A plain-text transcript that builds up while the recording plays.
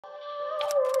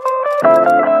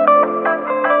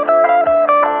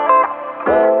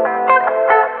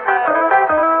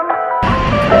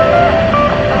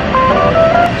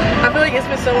It's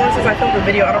been so long since I filmed a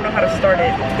video, I don't know how to start it.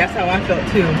 That's how I felt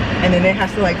too. And then it has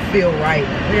to like feel right.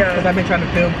 Yeah. Because I've been trying to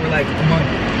film for like a month.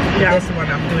 Yeah. This one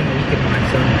I'm doing a weekend one,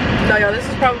 so. No, y'all, this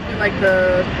is probably like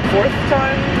the 4th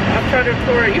time I've tried to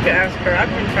record. You can ask her. I've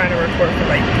been trying to record for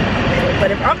like a minute. But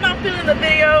if I'm not filming the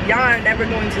video, y'all are never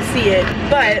going to see it.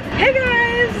 But hey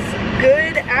guys,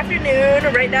 good afternoon.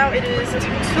 Right now it is 2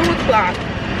 o'clock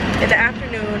in the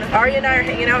afternoon. Ari and I are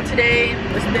hanging out today.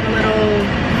 It's been a little,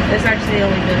 it's actually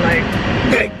only been like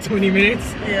 20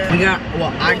 minutes? Yeah. We got,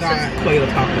 well, I got Toyota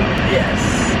taco. Yes.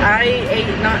 I ate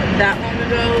not that long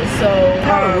ago, so.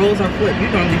 How the rules are flipped.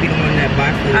 You normally be the one that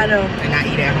buy food. I know. And I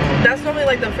eat at home. That's normally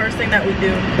like the first thing that we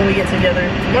do when we get together.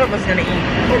 One of us is gonna eat,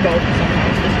 or both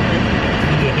sometimes.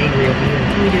 We get angry over here.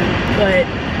 We do. But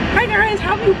hi guys,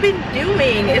 how have you been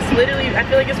doing? It's literally, I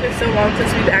feel like it's been so long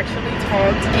since we've actually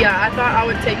talked. Yeah, I thought I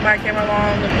would take my camera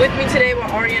along with me today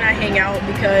while Ari and I hang out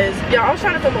because, yeah, I was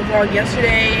trying to film a vlog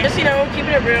yesterday. Just, you know,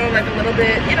 keeping it real, like a little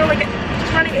bit, you know, like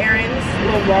just running errands, a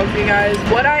little vlog for you guys.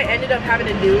 What I ended up having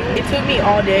to do, it took me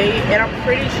all day, and I'm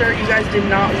pretty sure you guys did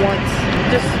not want,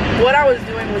 just what I was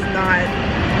doing was not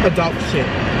adult shit.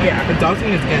 Yeah.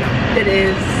 Adulting is ghetto. It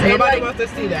is. Nobody wants to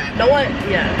see that. No one,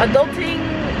 yeah. Adulting,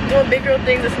 doing big girl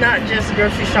things, it's not just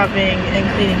grocery shopping and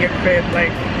cleaning your crib.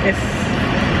 Like, it's,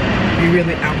 you're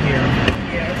really out here.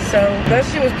 yeah. So that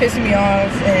shit was pissing me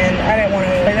off, and I didn't want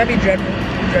to, like, that'd be dreadful.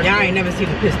 Y'all ain't never seen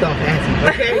a pissed off assy,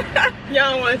 okay?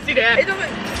 Y'all don't want to see that. It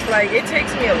doesn't, like, it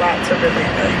takes me a lot to really,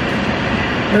 like,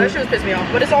 but that shit was pissing me off,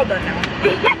 but it's all done now.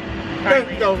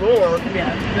 Thank the Lord. Yeah,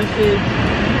 that shit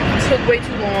took way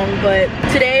too long. But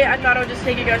today I thought I would just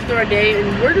take you guys through our day, and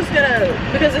we're just gonna,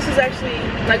 because this is actually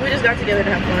like, we just got together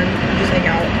to have fun, just hang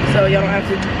out, so y'all don't have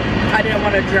to, I didn't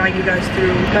want to drag you guys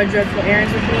through my dreadful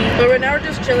errands with me. But right now we're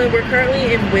just chilling. We're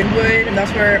currently in Wynwood, and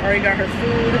that's where Ari got her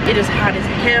food. It is hot as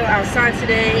hell outside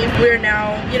today. We're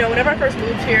now, you know, whenever I first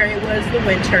moved here it was the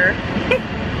winter.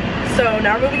 So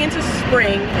now we're moving into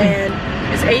spring, and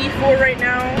it's 84 right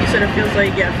now. You said it feels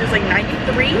like, yeah, it feels like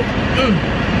 93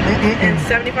 and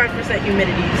 75%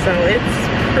 humidity. So it's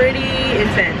pretty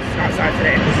intense outside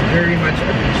today. It's very much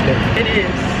a beach day. It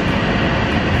is.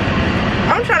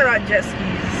 I'm trying to ride jet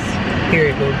skis.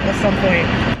 Period, boo. At some point.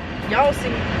 Y'all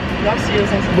see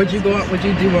us on some. Would you go out, would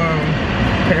you do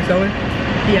parasailing?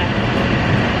 Yeah.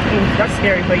 Ooh, that's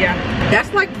scary, but yeah.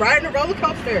 That's like riding a roller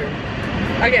coaster.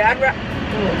 Okay, I'd ride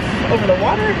over the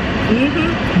water?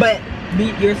 But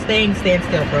you're staying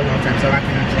standstill for a long time, so I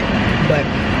can understand. But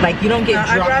like, you don't get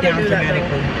dropped down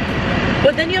dramatically.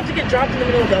 But then you have to get dropped in the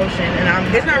middle of the ocean,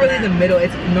 and it's not really the middle.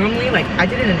 It's normally like, I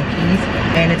did it in the Keys,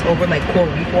 and it's over like coral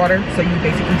reef water, so you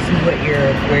basically see where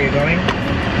you're going.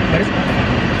 But it's not.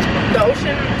 The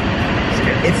ocean,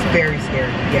 it's very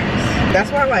scary. Yes. That's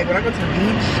why, like, when I go to the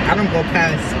beach, I don't go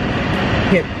past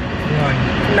hip one.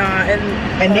 Nah,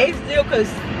 and they still could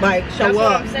like show that's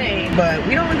up. What I'm saying. But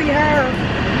we don't really have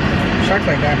sharks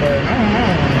like that. But I don't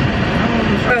know.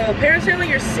 Oh, parasailing,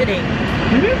 you're sitting.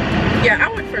 Yeah, I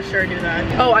would for sure do that.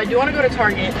 Oh, I do want to go to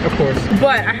Target. Of course.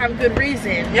 But I have good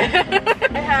reason.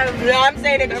 I'm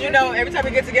saying it because, you know, every time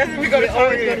we get together, we go to Target.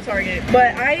 Always go to Target.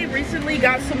 But I recently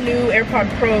got some new AirPod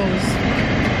Pros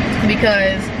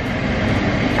because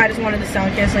I just wanted the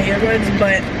sound canceling earbuds.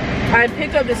 But I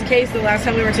picked up this case the last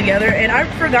time we were together, and I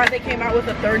forgot they came out with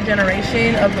a 3rd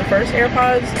generation of the first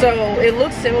AirPods. So it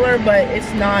looks similar, but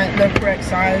it's not the correct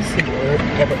size. Did you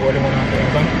ever order one off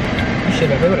Amazon? You should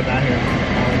have. It would have got here.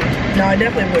 No, I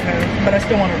definitely would have, but I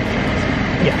still want to.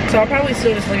 Yeah. So I'll probably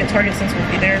still just look at Target since we'll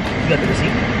be there. You got the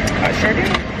receipt? I sure do.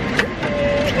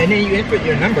 And then you input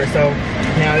your number, so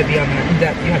now it'd be on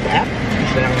that. You have the app. You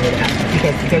should download the app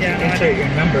because yeah, you insert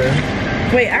your number.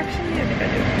 Wait, actually, I think I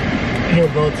do.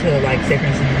 He'll go to, like, say for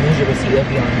instance, you lose your receipt, it'll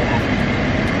be on the app.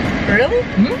 Really?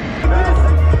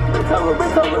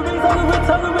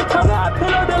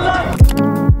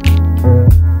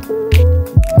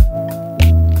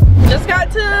 Just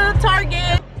got to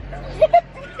Target.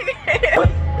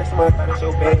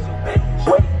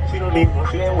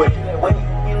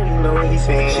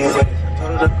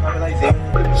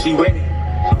 She ready.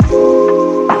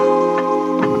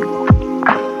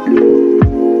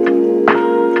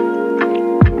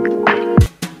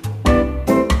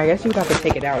 I guess you would have to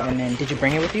take it out, and then, did you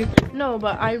bring it with you? No,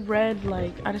 but I read,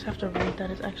 like, I just have to read that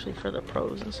it's actually for the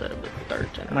pros instead of the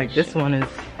 3rd generation. Like, this one is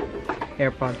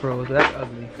AirPod Pros. That's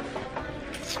ugly.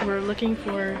 We're looking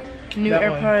for new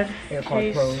AirPod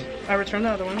case. Pros. I returned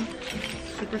the other one.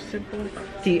 super simple.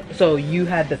 See, so you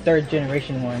had the 3rd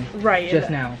generation one. Right. Just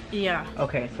now. Yeah.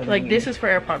 Okay. So Like this is for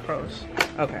AirPod Pros.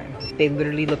 Okay. They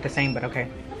literally look the same, but okay.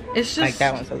 It's just like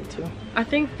that one's like too. I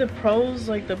think the Pros,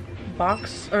 like the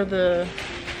box or the,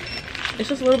 it's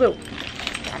just a little bit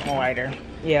wider.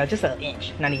 Yeah, just an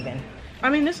inch, not even. I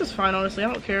mean, this is fine, honestly.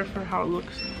 I don't care for how it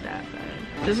looks that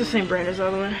bad. This is the same brand as the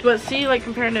other one. But see, like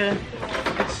compared to,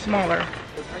 it's smaller.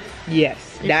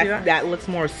 Yes, You that looks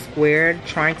more squared,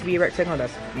 trying to be rectangle.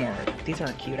 That's more. These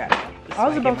aren't cute at all. I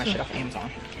was about to get my shit off Amazon.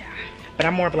 Yeah. But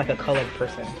I'm more of like a colored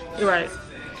person. You're right.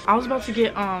 I was about to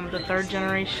get the 3rd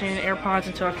generation AirPods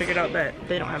until I figured out that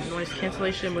they don't have noise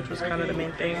cancellation, which was kind of the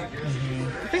main thing.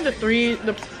 I think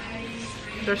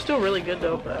they're still really good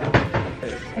though, but.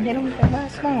 And they don't even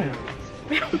last long.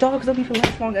 Dogs don't even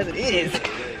last long as it is.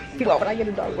 Why would I get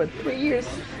a dog for 3 years?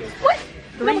 What?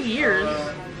 3 years?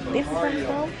 This is last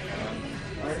long?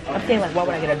 I'm saying like, why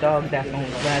would I get a dog that long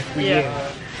last 3 years?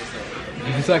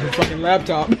 It's like a fucking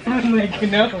laptop. I'm like,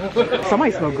 no.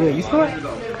 Somebody smell good. You smell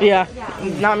it? Yeah,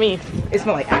 not me. It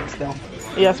smell like Axe though.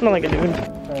 Yeah, I smell like a dude.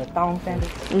 Thong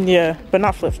sandals. Yeah, but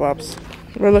not flip-flops.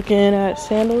 We're looking at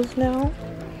sandals now.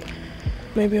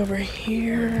 Maybe over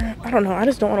here. I don't know. I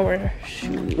just don't want to wear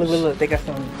shoes. Look. They got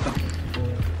some.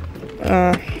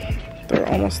 They're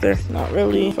almost there. Not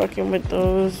really fucking with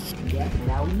those.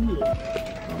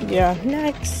 Yeah,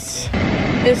 next.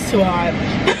 It's too hot.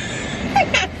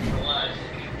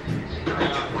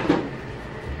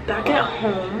 Back at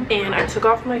home, and I took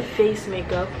off my face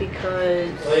makeup because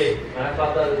it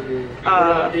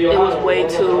was way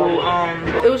too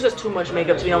it was just too much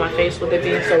makeup to be on my face with it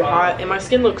being so hot, and my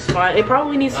skin looks fine. It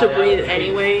probably needs to breathe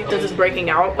anyway since it's breaking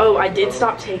out. Oh, I did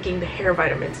stop taking the hair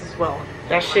vitamins as well.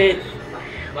 That shit,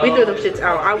 we threw them shits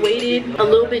out. I waited a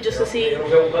little bit just to see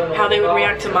how they would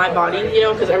react to my body, you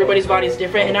know, because everybody's body is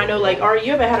different. And I know, like, Ari,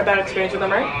 you haven't had a bad experience with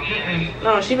them, right?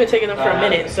 No, she's been taking them for a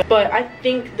minute. So, but I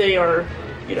think they are,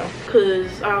 you know,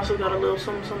 because I also got a little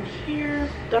something here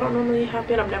that don't normally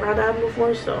happen. I've never had that happen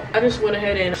before, so I just went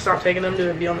ahead and stopped taking them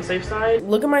to be on the safe side.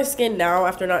 Look at my skin now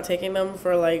after not taking them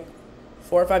for like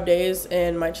 4 or 5 days,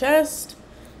 and my chest,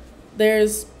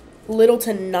 there's little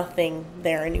to nothing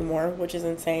there anymore, which is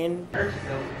insane.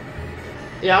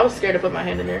 Yeah, I was scared to put my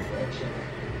hand in there.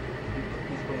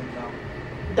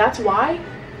 That's why?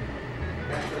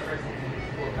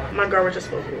 My garbage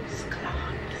disposal is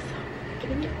clogged.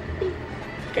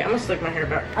 Okay, I'm gonna slick my hair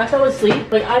back. I fell asleep.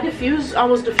 Like I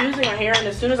was diffusing my hair, and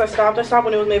as soon as I stopped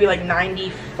when it was maybe like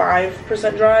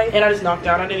 95% dry, and I just knocked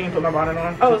out. I didn't even put my bonnet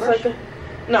on. Oh, it's like a,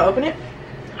 no, open it.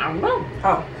 I don't know.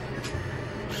 Oh.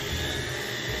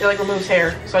 It like removes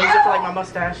hair, so I use it for like my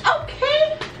mustache.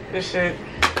 Okay. This shit.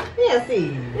 Yeah, see.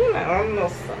 You know, I'm no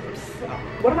something.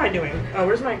 What am I doing? Oh,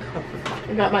 where's my cup?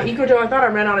 I got my Eco Gel. I thought I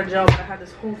ran out of gel, but I had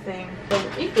this whole thing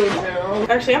of Eco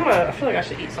Gel. Actually, I feel like I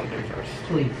should eat something first.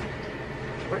 Please.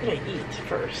 We're gonna eat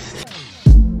first.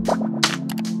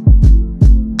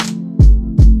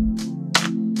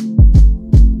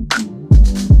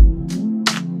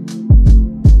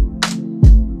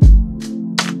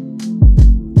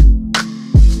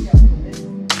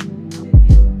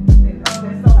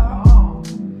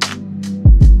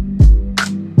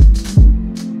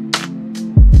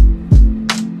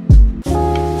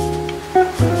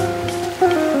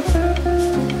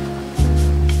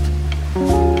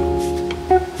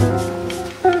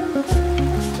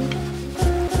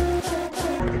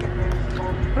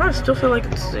 I still feel like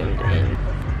it's zoomed in.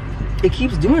 It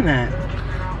keeps doing that.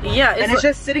 Yeah, and it's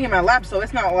just sitting in my lap, so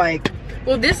it's not like.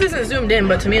 Well, this isn't zoomed in,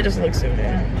 but to me it just looks zoomed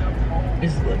in.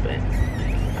 Just a little bit.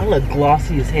 I look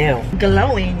glossy as hell.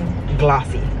 Glowing.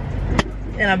 Glossy.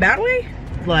 In a bad way?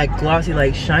 Like glossy,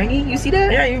 like shiny. You see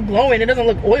that? Yeah, you glowing. It doesn't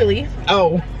look oily.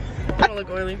 Oh. I don't look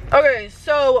oily. Okay,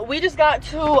 so we just got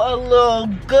to a little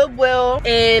Goodwill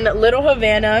in Little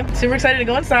Havana. Super excited to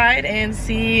go inside and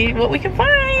see what we can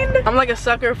find. I'm like a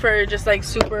sucker for just like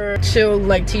super chill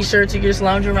like t-shirts you can just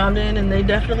lounge around in, and they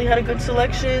definitely had a good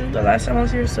selection the last time I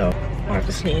was here, so I'll have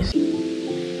to sneeze.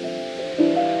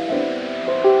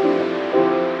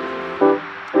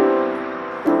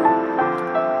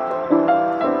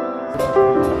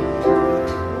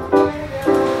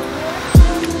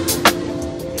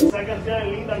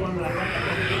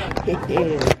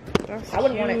 I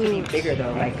would want it to be bigger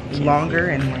though, like longer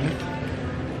and length.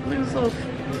 Look at this little,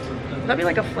 that'd be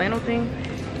like a flannel thing.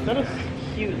 That is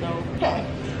cute though.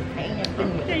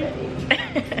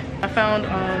 I found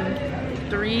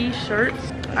 3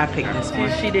 shirts. I picked this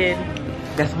one. She did.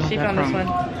 That's what She found this one.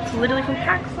 It's literally from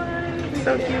Paxson. It's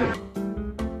so cute.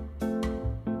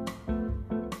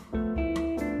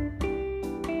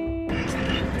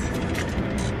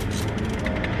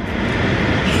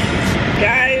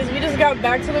 God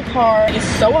back to the car. It's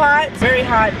so hot, it's very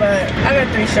hot, but I got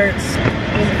 3 shirts.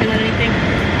 Wasn't feeling anything.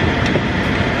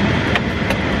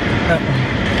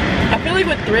 I feel like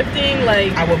with thrifting,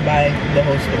 like I would buy the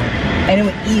whole store, and it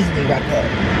would easily rack up.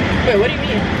 wait, what do you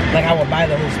mean? Like I would buy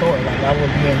the whole store. Like I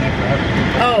would be in there forever.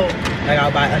 Oh, Like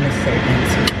I'll buy unnecessary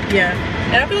things. yeah.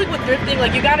 And I feel like with thrifting,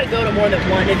 like you gotta go to more than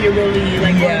one if you're really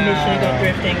like on a mission to go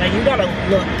thrifting. Like you gotta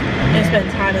look and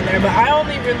spend time in there. But I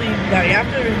only really like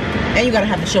after. And you gotta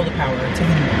have the shoulder power to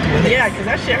be doing this. Yeah, because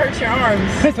that shit hurts your arms.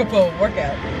 It's a full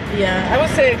workout. Yeah, I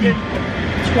would say a good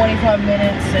 25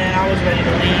 minutes and I was ready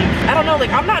to leave. I don't know,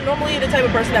 like I'm not normally the type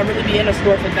of person that really be in a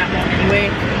store for that long anyway,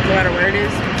 no matter where it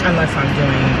is. Unless I'm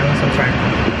trying.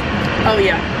 Oh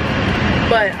yeah.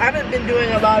 But I haven't been doing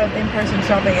a lot of in-person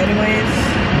shopping anyways.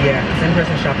 Yeah, it's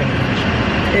in-person shopping is mission.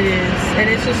 It is.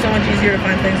 And it's just so much easier to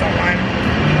find things online.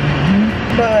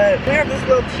 But we have this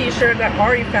little t-shirt that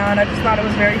Ari found. I just thought it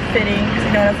was very fitting because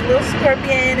you know it has a little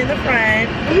scorpion in the front.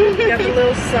 You got the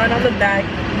little sun on the back.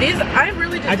 These I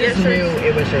really just I just knew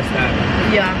it was your style.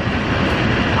 Yeah.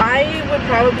 I would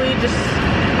probably just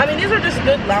I mean these are just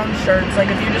good lounge shirts. Like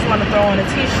if you just want to throw on a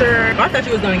t-shirt. I thought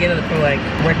you was gonna get it for like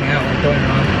working out, like throwing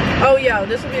it on. Oh yeah,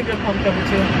 this would be a good pump cover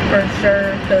too, for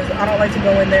sure. Because I don't like to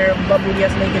go in there butt booty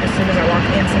ass naked as soon as I walk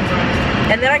in sometimes.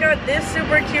 And then I got this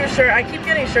super cute shirt. I keep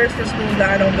getting shirts for schools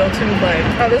that I don't go to, but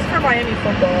oh, this is for Miami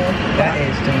football. That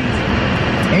is jeans.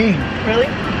 Really?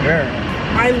 Girl.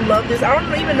 I love this. I don't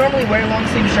even normally wear long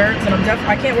sleeve shirts, and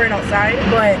I can't wear it outside.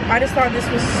 But I just thought this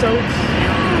was so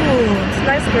cute. It's a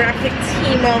nice graphic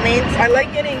tee moment. I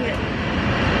like getting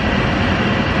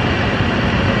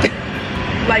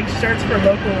like shirts for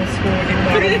local schools. Even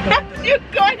though I don't go to You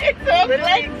got it so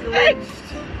glitched.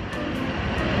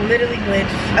 Literally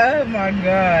glitched. Oh my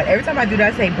god. Every time I do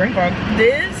that I say brink off.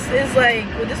 This is like,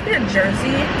 would this be a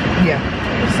jersey? Yeah.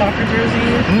 A soccer jersey?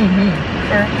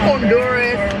 For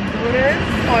Honduras.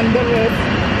 Honduras.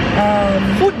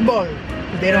 Football.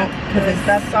 They don't, because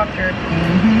that's soccer.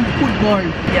 Football.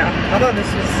 Yeah, I thought this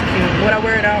was cute. Would I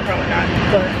wear it out? Probably not.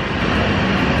 But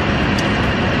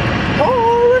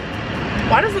oh,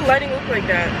 why does the lighting look like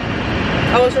that?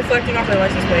 Oh, it's reflecting off the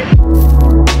license plate.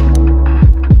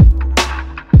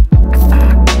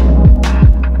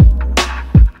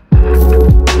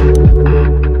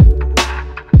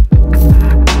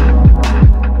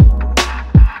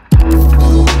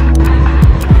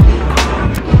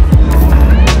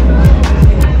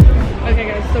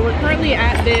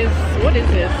 What is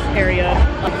this area?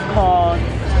 It's called,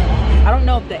 I don't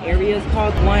know if the area is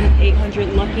called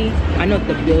 1-800-LUCKY. I know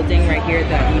the building right here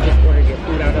that you just ordered your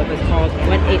food out of is called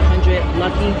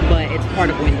 1-800-LUCKY, but it's part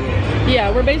of Wynwood.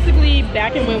 Yeah, we're basically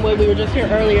back in Wynwood. We were just here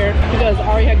earlier because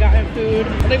Ari had gotten food.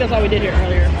 I think that's all we did here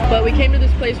earlier. But we came to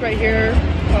this place right here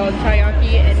called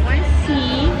Taiyaki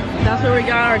NYC. That's where we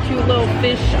got our cute little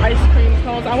fish ice cream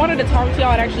cones. I wanted to talk to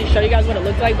y'all and actually show you guys what it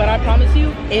looked like, but I promise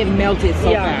you, it melted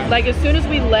so fast. Like as soon as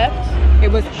we left, it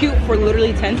was cute for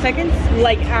literally 10 seconds.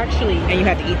 Like actually. And you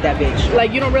had to eat that bitch.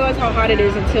 Like you don't realize how hot it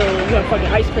is until you have fucking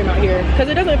ice cream out here. Because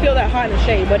it doesn't feel that hot in the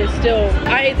shade, but it's still,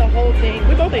 I ate the whole thing.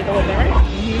 We both ate the whole thing,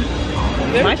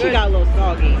 right? My shit got a little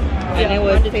soggy. And it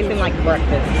was tasting like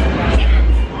breakfast.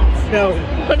 No.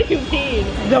 What do you mean?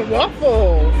 The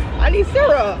waffle. I need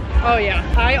syrup. Oh yeah.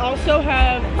 I also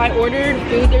have, I ordered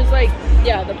food. There's like,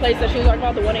 yeah, the place that she was talking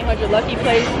about, the 1-800-LUCKY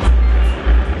place.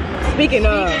 Speaking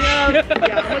of, yeah, I'm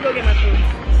gonna go get my food.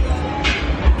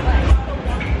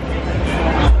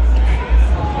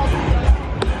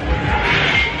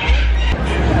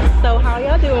 So how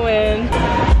y'all doing?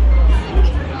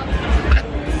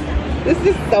 This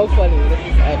is so funny. This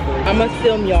is epic. I'm gonna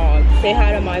film y'all. Say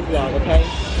hi to my vlog, okay?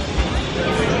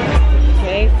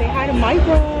 Okay, say hi to my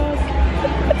vlog.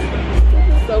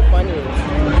 This is so funny.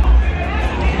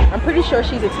 I'm pretty sure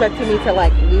she's expecting me to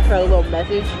like leave her a little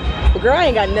message. But girl, I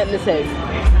ain't got nothing to say.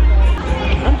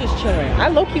 I'm just chilling. I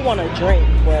low-key want a drink,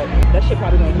 but that shit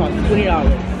probably gonna cost $20.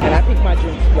 And I pick my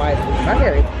drinks wisely. My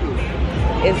hair is cute.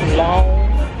 It's long.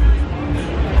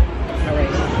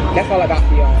 Alright, that's all I got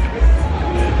for y'all.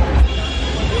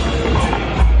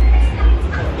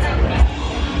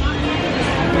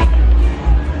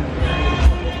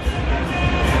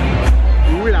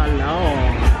 Ooh la la.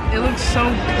 It looks so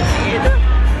good.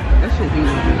 That should be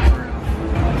good.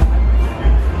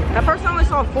 At first I only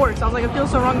saw forks. I was like, it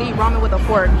feels so wrong to eat ramen with a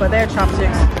fork, but they had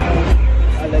chopsticks.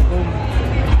 I like them.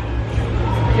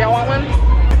 Y'all want one?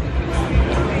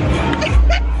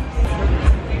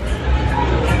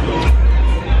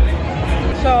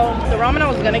 So the ramen I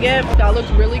was gonna get, that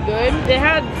looks really good. It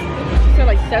had, she said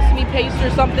like sesame paste or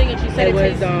something, and she said it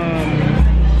was tastes,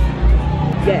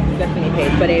 Yes, sesame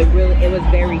paste, but it was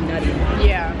very nutty.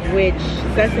 Yeah. Which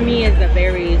sesame is a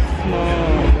very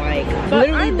small, like, But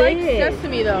literally I like this.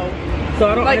 sesame though. So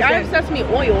I don't Like I have understand. sesame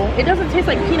oil. It doesn't taste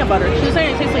like peanut butter. She was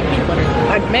saying it tastes like peanut butter.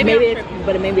 Like,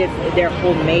 maybe it's their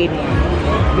homemade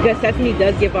one. Because sesame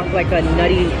does give off like a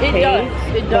nutty taste. It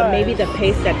does. But maybe the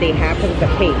paste that they have because it's a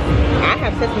paste. I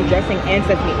have sesame dressing and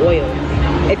sesame oil.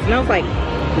 It smells like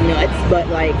nuts, but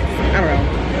like, I don't know.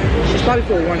 She's probably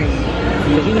forewarning me.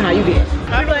 Because you know how you get.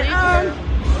 I'm like,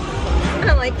 I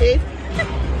don't like this.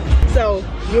 So,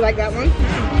 you like that one?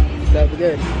 That'd be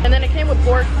good. and then it came with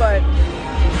pork, but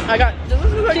I got, does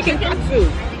this look like Chicken chicken? katsu.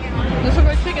 Does this look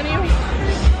like chicken to you?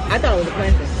 I thought it was a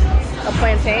plantain. A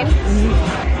plantain?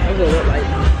 That's what it looked like.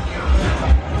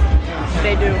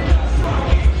 They do.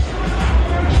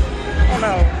 Oh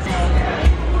no.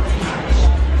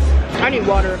 I need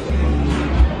water.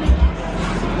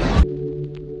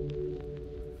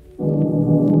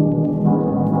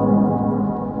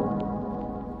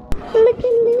 Look at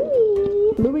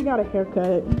Louie. Louie got a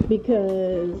haircut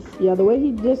because, yeah, the way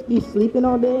he just be sleeping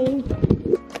all day.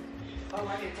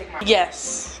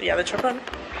 Yes. Yeah, the trip on.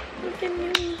 Look at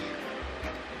me.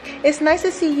 It's nice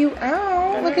to see you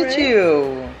out. Look at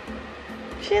you.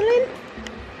 Chilling.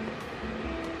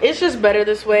 It's just better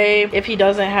this way if he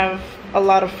doesn't have a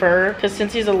lot of fur, because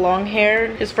since he's a long hair,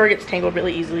 his fur gets tangled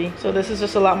really easily. So this is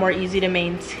just a lot more easy to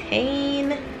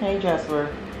maintain. Hey,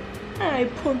 Jasper. Hi,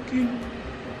 pumpkin.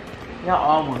 Y'all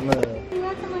all want love. You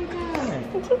acting like that?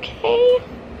 It's okay.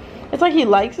 It's like he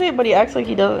likes it, but he acts like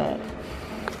he doesn't.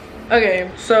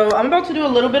 Okay, so I'm about to do a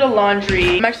little bit of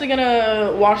laundry. I'm actually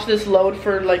gonna wash this load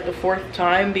for like the 4th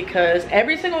time because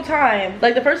every single time,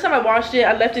 like the first time I washed it,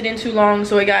 I left it in too long,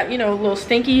 so it got, you know, a little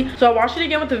stinky. So I washed it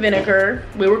again with the vinegar.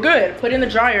 We were good. Put it in the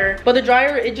dryer, but the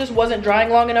dryer, it just wasn't drying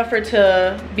long enough for it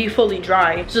to be fully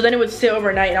dry. So then it would sit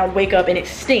overnight and I would wake up and it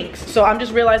stinks. So I'm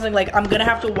just realizing like I'm gonna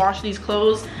have to wash these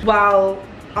clothes while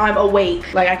I'm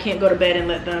awake. Like I can't go to bed and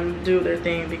let them do their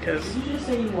thing because. Did you just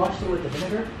say you washed it with the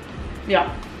vinegar?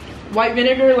 Yeah. White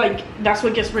vinegar, like that's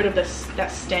what gets rid of this,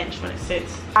 that stench when it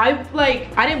sits. I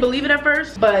didn't believe it at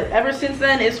first, but ever since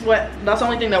then that's the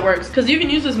only thing that works. Because you can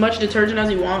use as much detergent as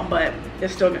you want, but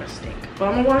it's still gonna stink. But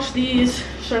I'm gonna wash these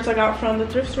shirts I got from the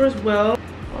thrift store as well.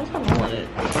 What's going on with it?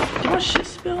 Did my shit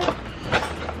spill? So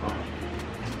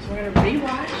we're gonna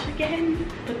rewash again.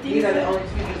 But These are the only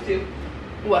speakers too?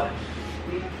 What?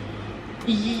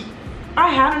 I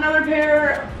had another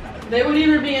pair. They would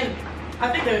either be in, I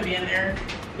think they would be in there.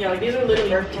 Yeah, like these are literally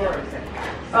good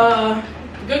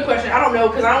question. I don't know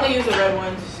because I only use the red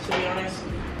ones to be honest.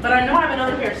 But I know I have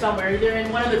another pair somewhere, either in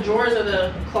one of the drawers or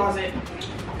the closet.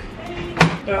 Okay.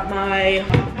 Got my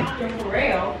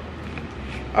rail.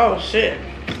 Oh shit.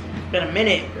 Been a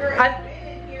minute.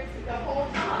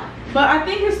 But I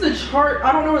think it's the chart.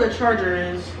 I don't know where the charger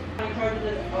is.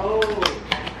 Oh.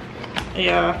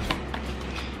 Yeah.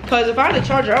 Cause if I had the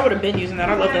charger, I would have been using that.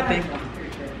 I love that thing.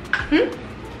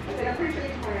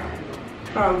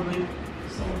 Probably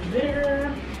some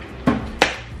vinegar.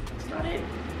 That's not it.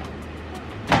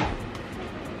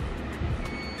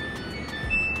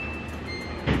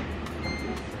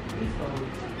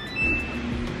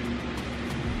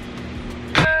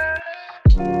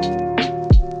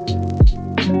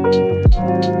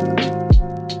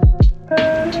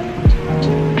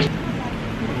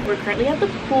 We're currently at the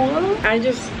pool. I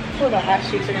just feel my ass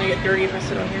cheeks are gonna get dirty if I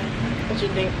sit on here. What you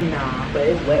think? Nah, but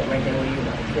it's wet right there where you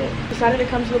want to sit. Decided to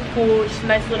come to the pool, just a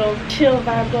nice little chill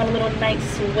vibe, doing a little night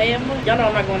swim. Y'all know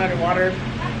I'm not going underwater,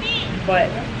 but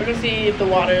we're gonna see if the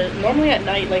water, normally at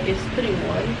night, like it's pretty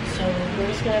warm. So we're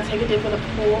just gonna take a dip in the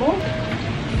pool.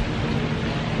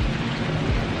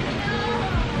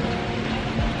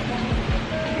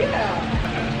 Yeah.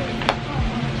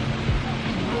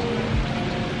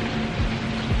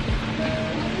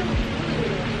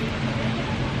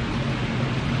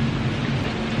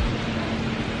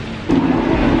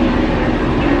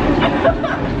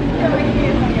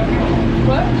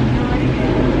 What?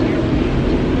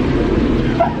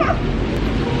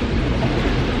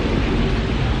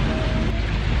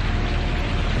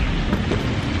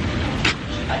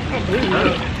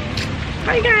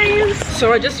 Hi guys.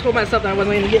 So I just told myself that I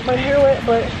wasn't gonna get my hair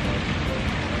wet,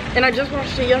 and I just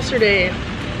washed it yesterday.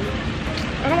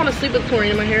 I don't want to sleep with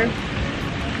chlorine in my hair.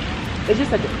 It's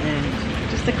just at the end.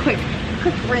 Just a quick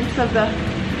rinse of the.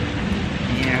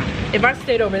 Yeah. If I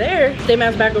stayed over there, stay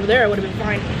mask back over there, I would have been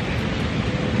fine.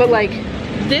 But like,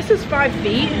 this is 5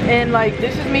 feet, and like,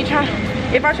 this is me trying.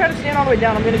 If I try to stand all the way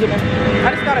down, I'm gonna get my.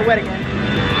 I just got it wet again.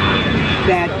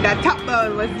 That top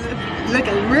bone was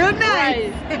looking real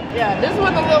nice. Right. Yeah, this is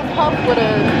what the little puff would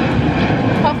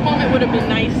have puff moment would have been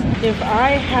nice if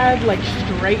I had like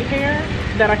straight hair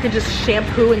that I could just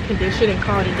shampoo and condition and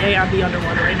call it a day. I'd be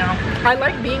underwater right now. I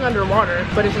like being underwater,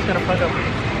 but it's just gonna fuck up.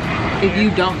 If you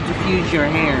don't diffuse your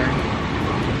hair,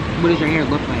 what does your hair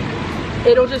look like?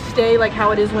 It'll just stay like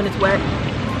how it is when it's wet.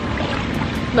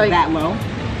 Like that low?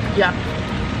 Yeah.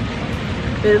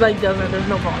 It like doesn't, there's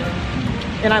no volume.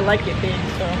 And I like it big,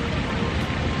 so.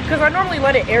 Because I normally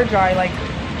let it air dry like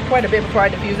quite a bit before I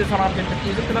diffuse it, so I don't have to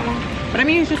diffuse it for that long. But I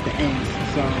mean, it's just the ends,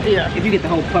 so yeah. If you get the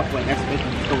whole puff wet, that's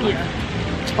what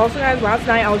yeah. Also guys, last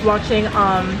night I was watching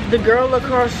the girl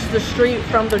across the street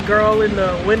from the girl in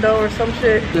the window or some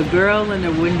shit. The girl in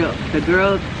the window, the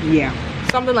girl, yeah.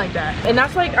 Something like that. And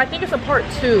that's like, I think it's a part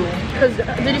 2. Because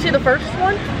did you see the first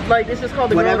one? Like this is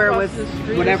called the whatever girl was across the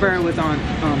street. Whatever was on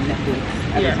Netflix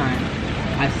at the time.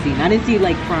 I've seen. I didn't see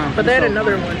like from. But they had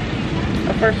another one.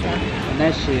 A first one. And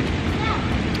that shit.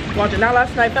 Watch it. Not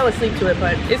last night, I fell asleep to it,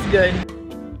 but it's good.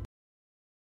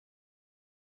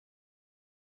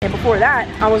 And before that,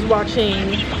 I was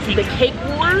watching the Cake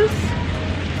Wars.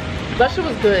 That shit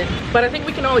was good. But I think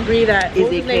we can all agree that Is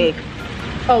It Cake?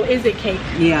 Oh, Is It Cake?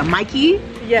 Yeah, Mikey?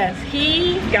 Yes,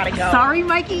 he gotta go. Sorry,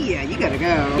 Mikey? Yeah, you gotta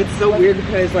go. It's so weird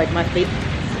because like my face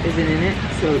isn't in it,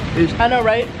 so there's... I know,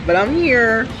 right? But I'm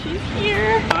here. She's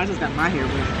here. Oh, I just got my hair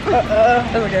wet.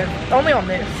 That's okay. Only on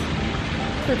this.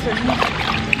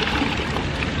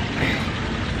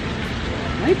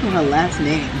 Why you put her last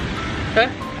name? Huh?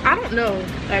 I don't know,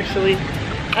 actually.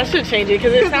 I should change it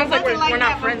because it sounds like we're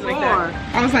not friends like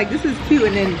that. I was like, this is cute,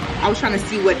 and then I was trying to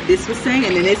see what this was saying,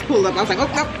 and then this pulled up. I was like, oh,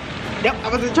 nope. Yep, I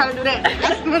wasn't trying to do that. I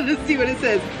just wanted to see what it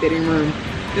says. Fitting room.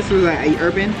 This was like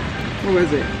Urban. Where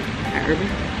was it? At Urban?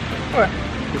 Where?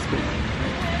 This place.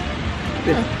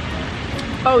 This.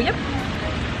 Oh, yep.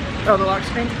 Oh, the lock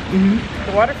screen?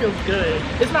 Mm-hmm. The water feels good.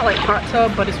 It's not like hot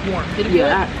tub, but it's warm. Did it feel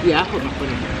it? Yeah, I put my foot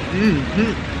in there.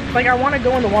 Mm-hmm. Like, I want to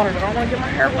go in the water, but I don't want to get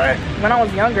my hair wet. When I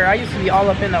was younger, I used to be all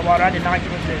up in that water. I did not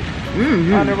give a shit.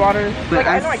 Mm-hmm. Underwater. But like,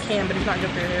 I know I can, but it's not good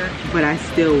for your hair. But I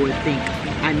still would think,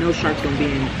 I know sharks don't be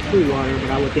in cool water,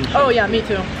 but I would think sharks. Oh, yeah, me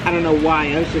too. I don't know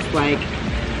why. I was just like,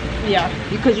 yeah.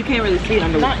 Because you can't really see it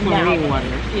under marine water.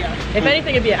 Yeah. If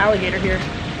anything, it'd be an alligator here.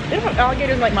 They don't have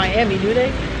alligators like Miami, do they?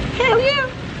 Hell yeah.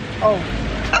 Oh.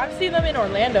 I've seen them in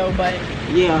Orlando, but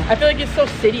yeah, I feel like it's so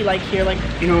city-like here. Like,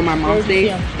 you know, when my mom's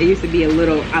days, it used to be a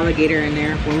little alligator in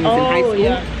there when we was in high school,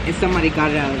 and somebody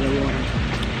got it out of the water.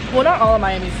 Well, not all of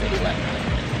Miami's city-like,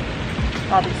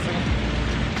 obviously.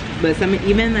 But some,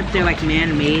 even if they're like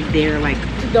man-made, they're like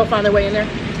they'll find their way in there.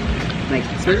 Like,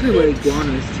 especially with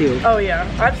iguanas too. Oh yeah,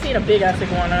 I've seen a big ass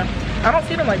iguana. I don't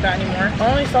see them like that anymore. I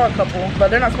only saw a couple, but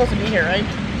they're not supposed to be here, right?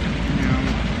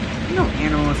 No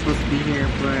animal is supposed to be here,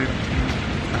 but.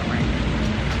 Not right.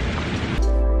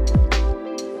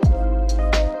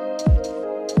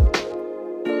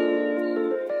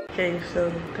 Okay,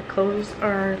 so the clothes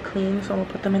are clean, so I'm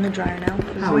gonna put them in the dryer now.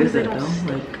 How is it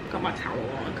though? Like, got my towel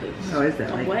on because how is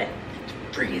that? I'm like wet. It's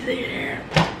freezing in here.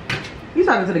 You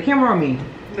talking to the camera or me?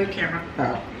 The camera.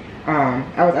 Oh.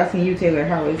 I was asking you, Taylor,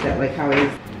 how is that? Like, how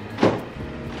is?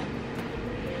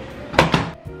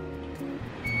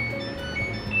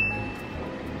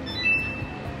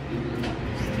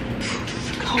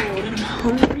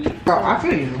 Hungry. Oh, I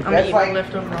feel you. I'm gonna eat like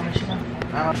leftover on the chicken.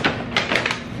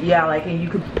 Yeah, like, and you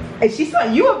could. And she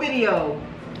sent you a video.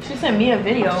 She sent me a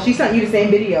video. She sent you the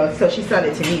same video, so she sent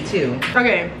it to me too.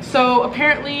 Okay, so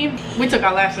apparently we took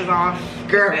our lashes off.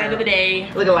 Girl, at the end of the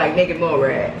day, looking like naked mole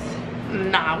rats.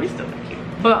 Nah, we still look cute.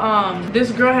 But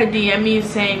this girl had DM'd me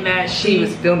saying that she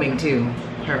was filming too,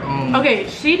 her own. Okay,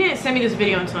 she didn't send me this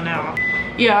video until now.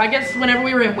 Yeah, I guess whenever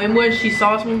we were in Wynwood, she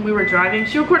saw us when we were driving.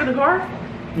 She recorded the car.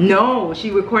 No,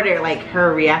 she recorded like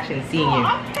her reaction seeing you.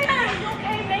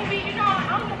 Okay, maybe, you know,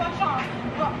 I don't know about y'all,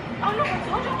 but I don't know what I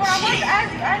told you, but I wanted to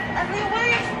ask Leah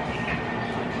Williams.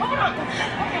 Hold on.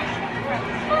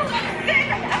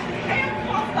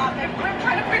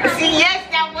 See, yes,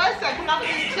 that was her, because I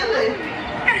was just chilling.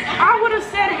 I would have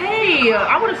said, hey,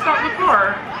 I would have stopped the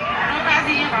car. I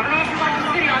don't know if you watch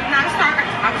this video, I'm not a stalker.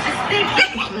 I was just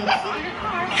thinking.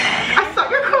 I saw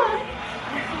your car.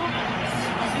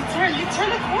 You turn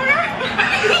the corner?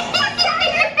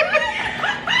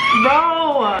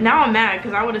 Bro, now I'm mad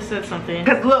because I would have said something.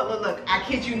 Because look, I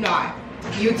kid you not.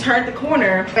 You turned the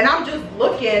corner and I'm just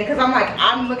looking because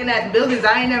I'm looking at the buildings.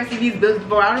 I ain't never seen these buildings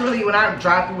before. I don't really, when I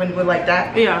drive through Wynwood like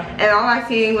that. Yeah. And all I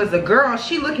seen was a girl.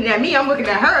 She looking at me, I'm looking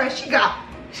at her, and she was like, I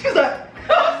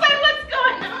was like, what's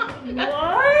going on?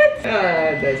 What?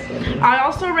 That's funny. I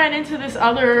also ran into this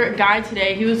other guy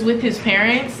today. He was with his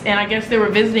parents and I guess they were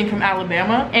visiting from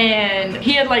Alabama, and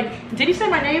he had like, did he say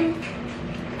my name?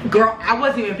 Girl, I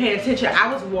wasn't even paying attention.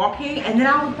 I was walking and then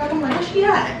I looked back, I'm like, where's she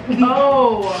at?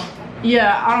 Oh.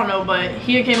 Yeah, I don't know, but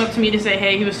he came up to me to say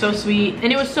hey. He was so sweet,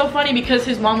 and it was so funny because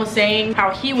his mom was saying how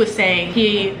he was saying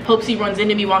he hopes he runs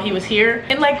into me while he was here,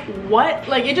 and like what,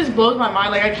 like it just blows my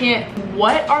mind. Like I can't,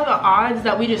 what are the odds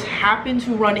that we just happen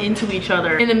to run into each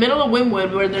other in the middle of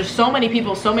Wynwood where there's so many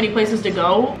people, so many places to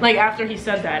go, like after he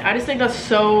said that. I just think that's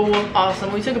so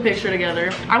awesome. We took a picture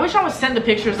together. I wish I was sent the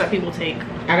pictures that people take.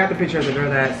 I got the picture of the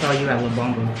girl that saw you at La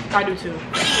Bamba. I do too.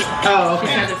 Oh, okay.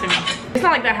 She sent it to me. It's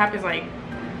not like that happens like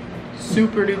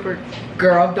super duper.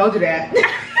 Girl, don't do that.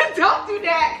 Don't do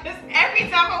that, because every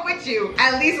time I'm with you,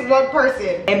 at least one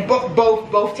person in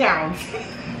both towns.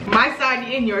 My side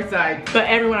and your side. But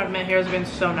everyone I've met here has been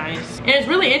so nice. And it's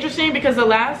really interesting because the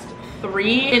last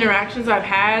 3 interactions I've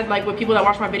had like with people that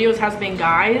watch my videos has been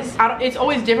guys. It's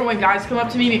always different when guys come up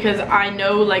to me because I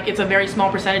know like it's a very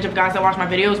small percentage of guys that watch my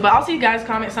videos, but I'll see guys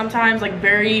comment sometimes, like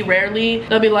very rarely.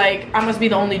 They'll be like, I must be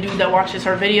the only dude that watches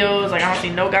her videos. Like I don't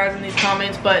see no guys in these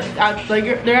comments, but like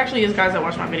there actually is guys that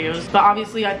watch my videos. But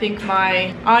obviously I think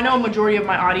I know a majority of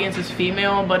my audience is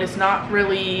female, but it's not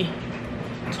really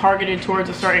targeted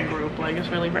towards a certain group. Like it's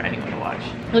really for anyone to watch.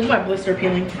 Look at my blister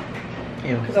peeling.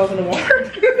 Because I was in the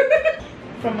water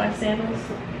from my sandals.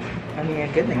 I mean,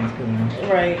 a good thing is cool.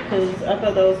 Right, because I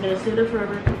thought that was going to sit there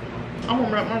forever. I'm going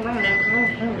to wrap my ramen because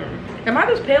I'm hungry. Am I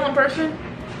this pale in person?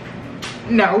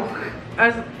 No.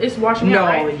 It's washing out,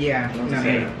 right? Yeah. No.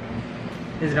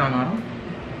 Is it on auto?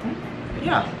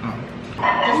 Yeah. Oh.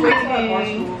 Just wait till I wash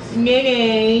tools.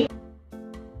 Yay.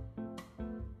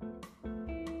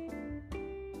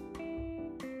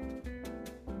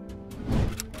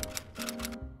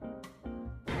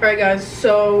 Alright guys,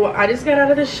 so I just got out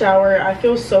of the shower. I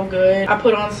feel so good. I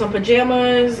put on some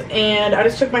pajamas and I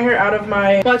just took my hair out of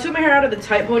I took my hair out of the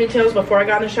tight ponytails before I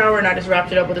got in the shower and I just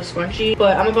wrapped it up with a scrunchie.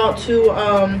 But I'm about to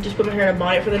just put my hair in a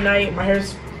bonnet for the night. My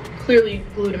hair's clearly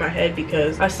glued to my head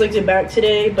because I slicked it back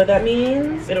today, but that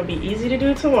means it'll be easy to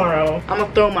do tomorrow. I'm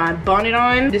gonna throw my bonnet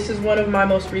on. This is one of my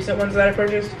most recent ones that I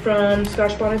purchased from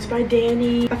Scotch Bonnets by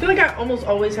Danny. I feel like I almost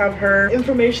always have her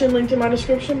information linked in my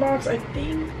description box, I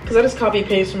think, because I just copy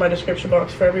paste from my description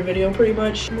box for every video pretty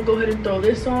much. I'm gonna go ahead and throw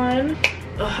this on.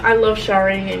 Ugh, I love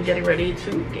showering and getting ready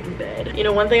to get in bed. You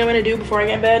know, one thing I'm gonna do before I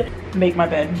get in bed, make my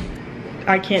bed.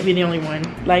 I can't be the only one.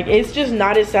 Like, it's just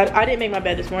not as sad. I didn't make my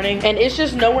bed this morning and it's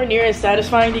just nowhere near as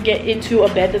satisfying to get into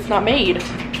a bed that's not made.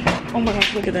 Oh my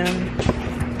gosh, look at them.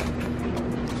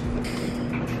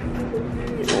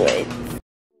 Wait.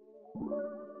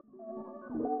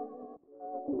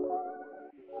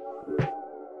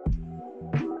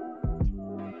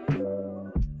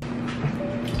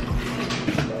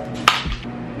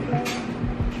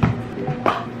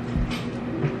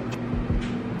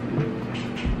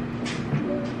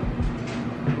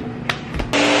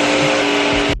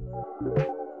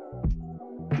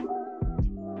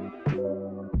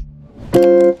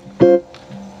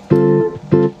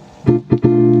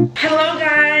 Hello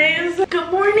guys,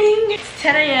 good morning. It's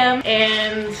 10 a.m.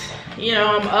 and you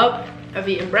know, I'm up. I've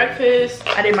eaten breakfast,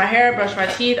 I did my hair, brushed my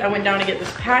teeth, I went down to get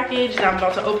this package that I'm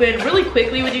about to open really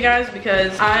quickly with you guys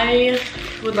because I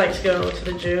would like to go to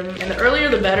the gym, and the earlier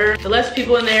the better. The less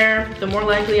people in there, the more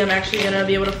likely I'm actually gonna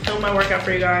be able to film my workout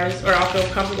for you guys, or I'll feel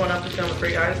comfortable enough to film it for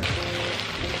you guys.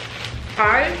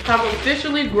 I have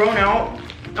officially grown out.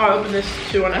 Oh, I opened this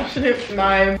too on accident.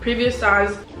 My previous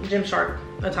size Gymshark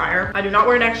attire. I do not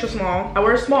wear an extra small. I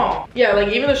wear a small. Yeah, like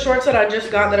even the shorts that I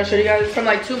just got that I showed you guys from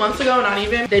like 2 months ago, not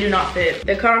even, they do not fit.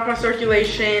 They cut off my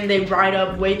circulation, they ride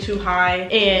up way too high,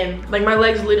 and like my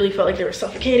legs literally felt like they were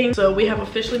suffocating. So we have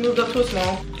officially moved up to a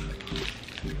small.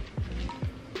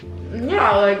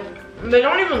 Yeah, like they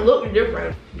don't even look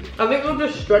different. I think they'll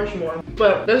just stretch more.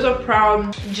 But there's a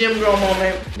proud gym girl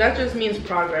moment. That just means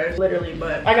progress, literally.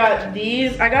 But I got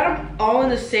these. I got them all in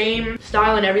the same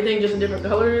style and everything, just in different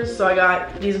colors. So I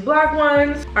got these black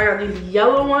ones. I got these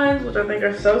yellow ones, which I think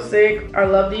are so sick. I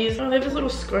love these. Oh, they have this little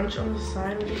scrunch on the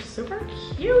side, which is super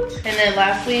cute. And then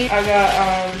lastly, I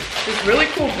got this really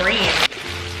cool green.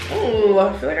 Ooh,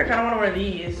 I feel like I kind of want to wear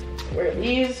these. Wear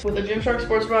these with the Gymshark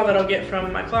sports bra that I'll get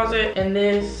from my closet, and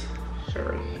this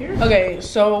shirt right here. Okay,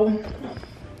 so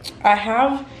I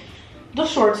have the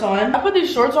shorts on. I put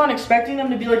these shorts on expecting them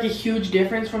to be like a huge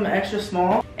difference from the extra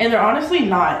small, and they're honestly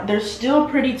not. They're still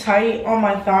pretty tight on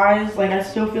my thighs. Like I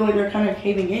still feel like they're kind of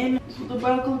caving in. This is what the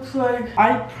back looks like.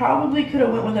 I probably could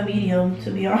have went with a medium,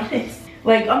 to be honest.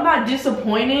 Like I'm not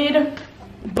disappointed,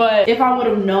 but if I would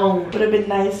have known, it would have been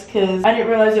nice, because I didn't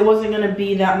realize it wasn't gonna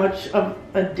be that much of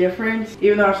a difference,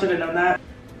 even though I should have known that.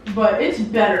 But it's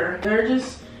better.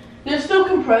 They're still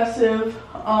compressive.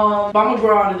 But I'm gonna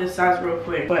grow out of this size real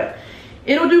quick. But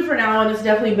it'll do for now, and it's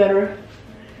definitely better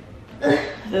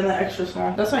than the extra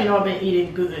small. That's how you know I've been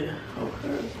eating good.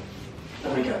 Okay.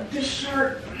 Then we got this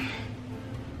shirt.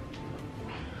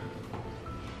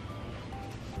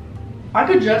 I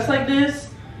could dress like this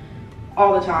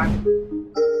all the time.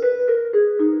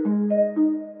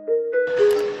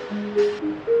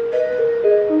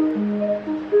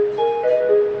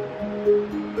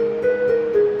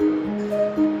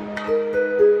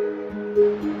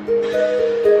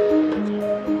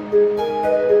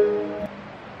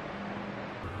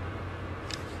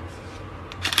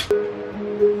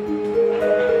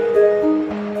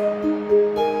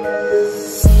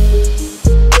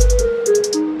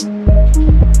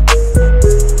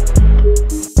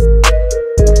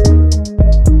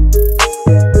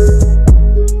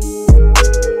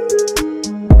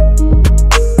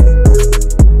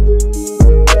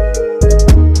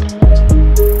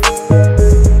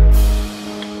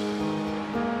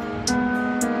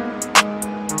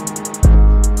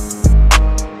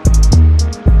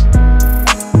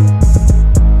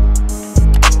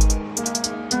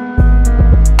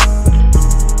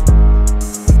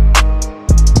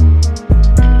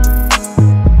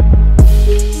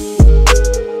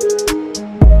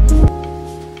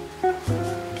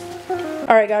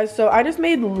 Alright guys, so I just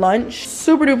made lunch.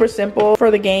 Super duper simple for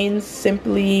the gains,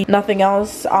 simply nothing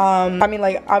else. I mean,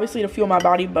 like, obviously to fuel my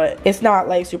body, but it's not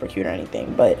like super cute or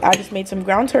anything. But I just made some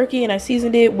ground turkey and I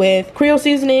seasoned it with Creole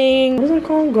seasoning. What is it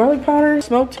called? Garlic powder,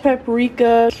 smoked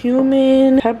paprika,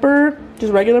 cumin, pepper,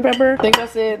 just regular pepper. I think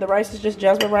that's it. The rice is just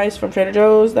jasmine rice from Trader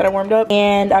Joe's that I warmed up,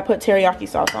 and I put teriyaki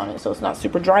sauce on it so it's not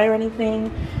super dry or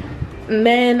anything. And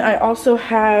then I also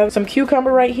have some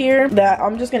cucumber right here that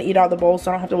I'm just gonna eat out of the bowl so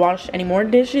I don't have to wash any more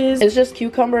dishes. It's just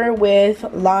cucumber with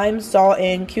lime, salt,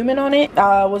 and cumin on it.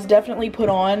 Was definitely put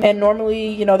on, and normally,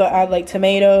 you know, they'll add like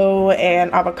tomato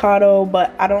and avocado,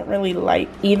 but I don't really like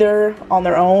either on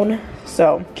their own.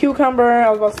 So cucumber,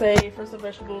 I was about to say first of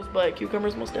vegetables, but cucumber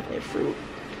is most definitely a fruit.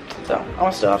 So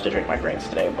I'll still have to drink my greens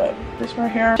today, but this right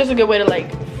here, just a good way to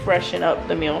like freshen up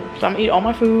the meal. So I'm gonna eat all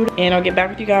my food and I'll get back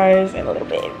with you guys in a little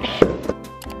bit.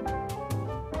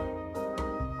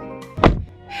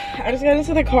 I just got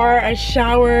into the car, I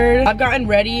showered, I've gotten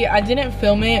ready. I didn't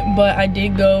film it, but I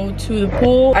did go to the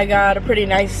pool. I got a pretty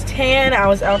nice tan. I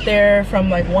was out there from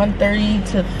like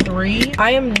 1:30 to 3.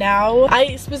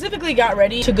 I specifically got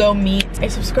ready to go meet a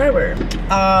subscriber.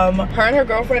 Her and her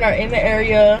girlfriend are in the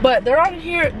area, but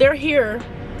they're here.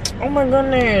 Oh my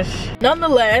goodness.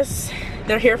 Nonetheless,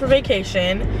 they're here for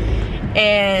vacation.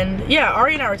 And yeah,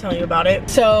 Ari and I were telling you about it.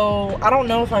 So I don't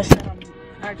know if I said I'm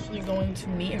actually going to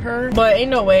meet her, but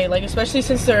ain't no way, like, especially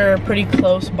since they're pretty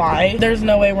close by, there's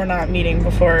no way we're not meeting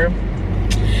before.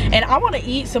 And I want to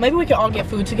eat, so maybe we can all get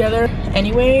food together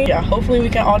anyway. Yeah, hopefully we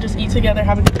can all just eat together,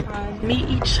 have a good time, meet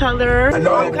each other. I'm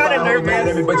kind of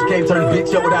nervous. But you can't turn a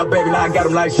bitch up without baby. Now I got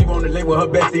him like she wanna link with her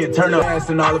bestie and turn her ass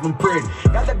and all of them pretty.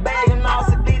 Got the bag and all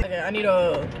the Okay, I need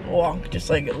to walk just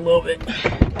like a little bit.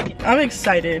 I'm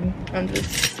excited. I'm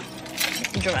just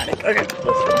dramatic. Okay,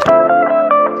 let's go.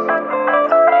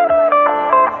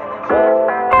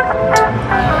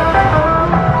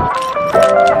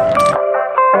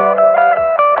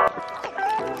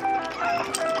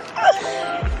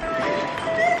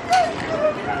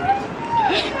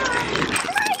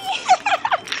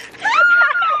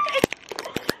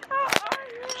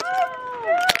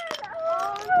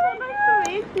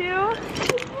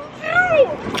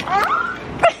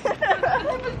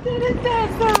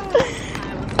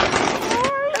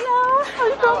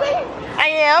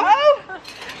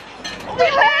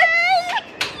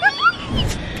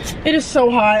 It is so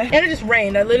hot, and it just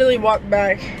rained. I literally walked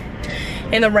back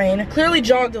in the rain. Clearly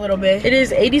jogged a little bit. It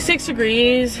is 86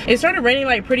 degrees. It started raining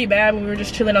like pretty bad when we were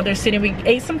just chilling out there sitting. We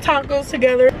ate some tacos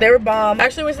together. They were bomb.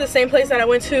 Actually went to the same place that I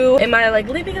went to in my like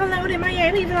living alone in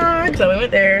Miami vlog. So we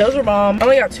went there. Those were bomb. I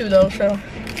only got 2 though, so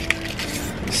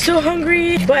still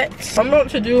hungry. But I'm about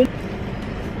to do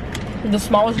the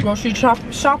smallest grocery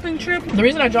shopping trip. The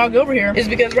reason I jogged over here is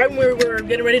because right when we were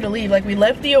getting ready to leave, like we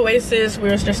left the Oasis, we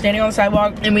were just standing on the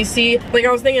sidewalk and we see, like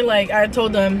I was thinking, like I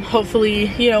told them, hopefully,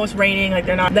 you know, it's raining, like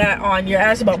they're not that on your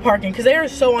ass about parking, because they are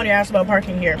so on your ass about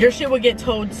parking here. Your shit would get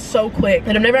towed so quick,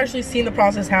 and I've never actually seen the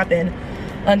process happen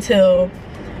until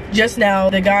just now.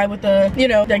 The guy with the, you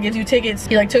know, that gives you tickets,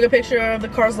 he like took a picture of the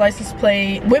car's license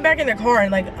plate, went back in the car,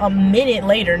 and like a minute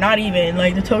later, not even,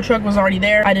 like the tow truck was already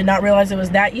there. I did not realize it was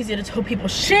that easy to tow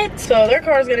people's shit. So their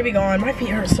car is gonna be gone. My feet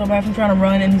hurt so bad from trying to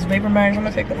run in these vapor bags. I'm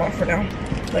gonna take them off for now.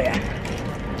 But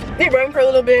yeah, they run for a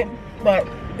little bit, but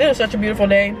it was such a beautiful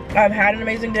day. I've had an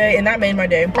amazing day, and that made my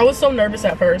day. I was so nervous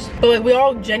at first, but like we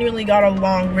all genuinely got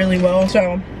along really well.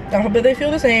 So I hope that they feel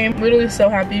the same. Literally so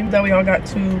happy that we all got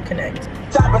to connect.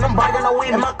 No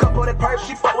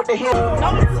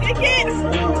tickets!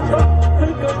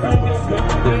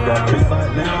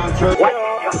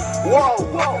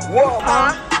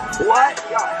 What?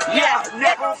 Yeah,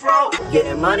 never flow.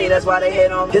 Getting money, that's why they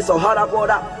hit on. Hit so hard I rolled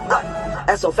out. What?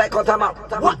 That's so fat, call time out.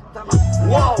 What?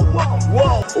 Whoa,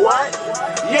 whoa, what?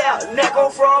 Yeah, never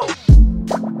flow.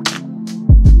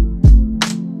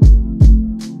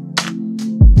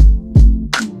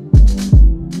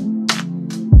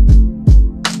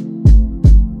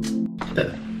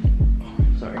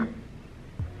 Sorry.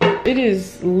 It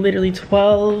is literally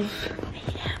 12 a.m.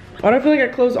 Why do I feel like I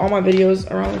close all my videos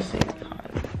around the same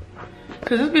time?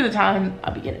 Because this be the time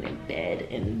I'll be getting in bed,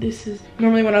 and this is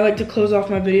normally when I like to close off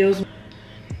my videos.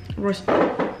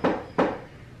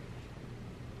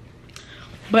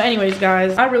 But anyways,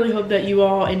 guys, I really hope that you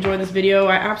all enjoyed this video.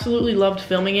 I absolutely loved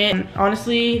filming it. And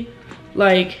honestly,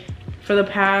 like, for the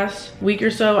past week or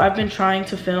so, I've been trying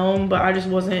to film, but I just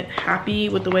wasn't happy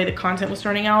with the way the content was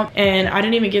turning out. And I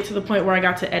didn't even get to the point where I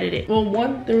got to edit it. Well,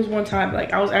 there was one time,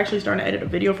 like, I was actually starting to edit a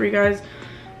video for you guys,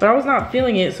 but I was not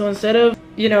feeling it. So instead of,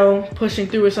 you know, pushing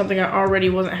through with something I already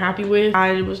wasn't happy with,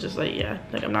 I was just like, yeah,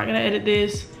 like, I'm not gonna edit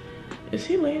this. Is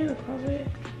he laying in the closet?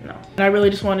 No. And I really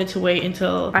just wanted to wait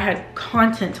until I had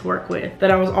content to work with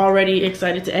that I was already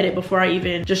excited to edit before I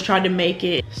even just tried to make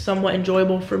it somewhat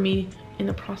enjoyable for me in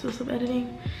the process of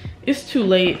editing. It's too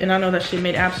late, and I know that shit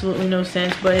made absolutely no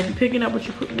sense, but if you're picking up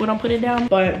what I'm putting down,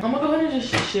 but I'm gonna go ahead and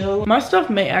just chill. My stuff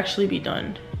may actually be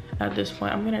done at this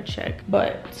point. I'm gonna check,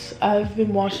 but I've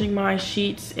been washing my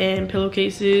sheets and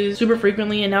pillowcases super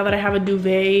frequently, and now that I have a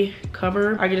duvet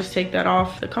cover, I can just take that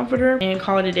off the comforter and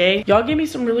call it a day. Y'all gave me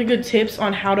some really good tips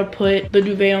on how to put the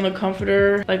duvet on the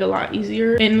comforter like a lot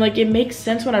easier, and like it makes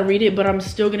sense when I read it, but I'm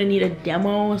still gonna need a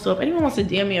demo. So if anyone wants to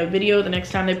DM me a video the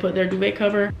next time they put their duvet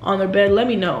cover on their bed, let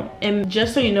me know. And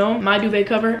just so you know, my duvet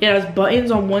cover, it has buttons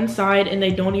on one side and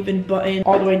they don't even button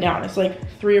all the way down. It's like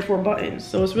 3 or 4 buttons,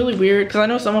 so it's really weird because I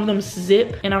know some of them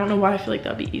zip, and I don't know why I feel like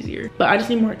that'd be easier, but I just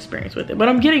need more experience with it. But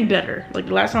I'm getting better. Like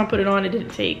the last time I put it on, it didn't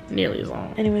take nearly as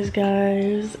long. Anyways,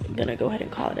 guys, I'm gonna go ahead and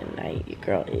call it a night. Your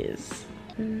girl is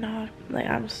not, like,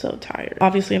 I'm so tired.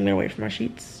 Obviously, I'm gonna wait for my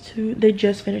sheets to, they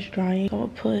just finished drying. So I'm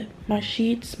gonna put my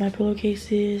sheets, my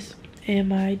pillowcases, and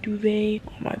my duvet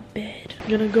on my bed. I'm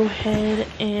gonna go ahead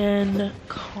and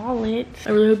call it. I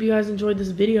really hope you guys enjoyed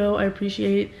this video. I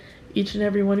appreciate each and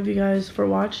every one of you guys for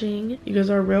watching. You guys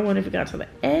are a real one if you got to the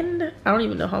end. I don't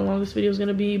even know how long this video is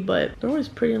gonna be, but they're always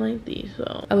pretty lengthy.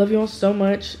 So I love you all so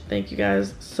much. Thank you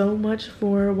guys so much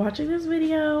for watching this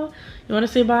video. You want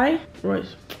to say bye?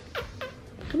 Royce,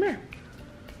 come here.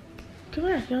 Come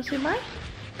here. You want to say bye?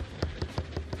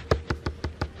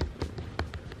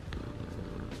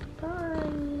 Bye.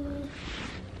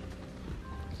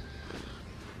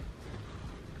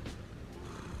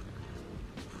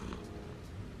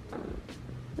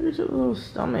 Look at your little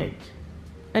stomach.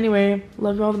 Anyway,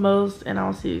 love you all the most, and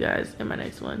I'll see you guys in my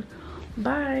next one.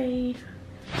 Bye.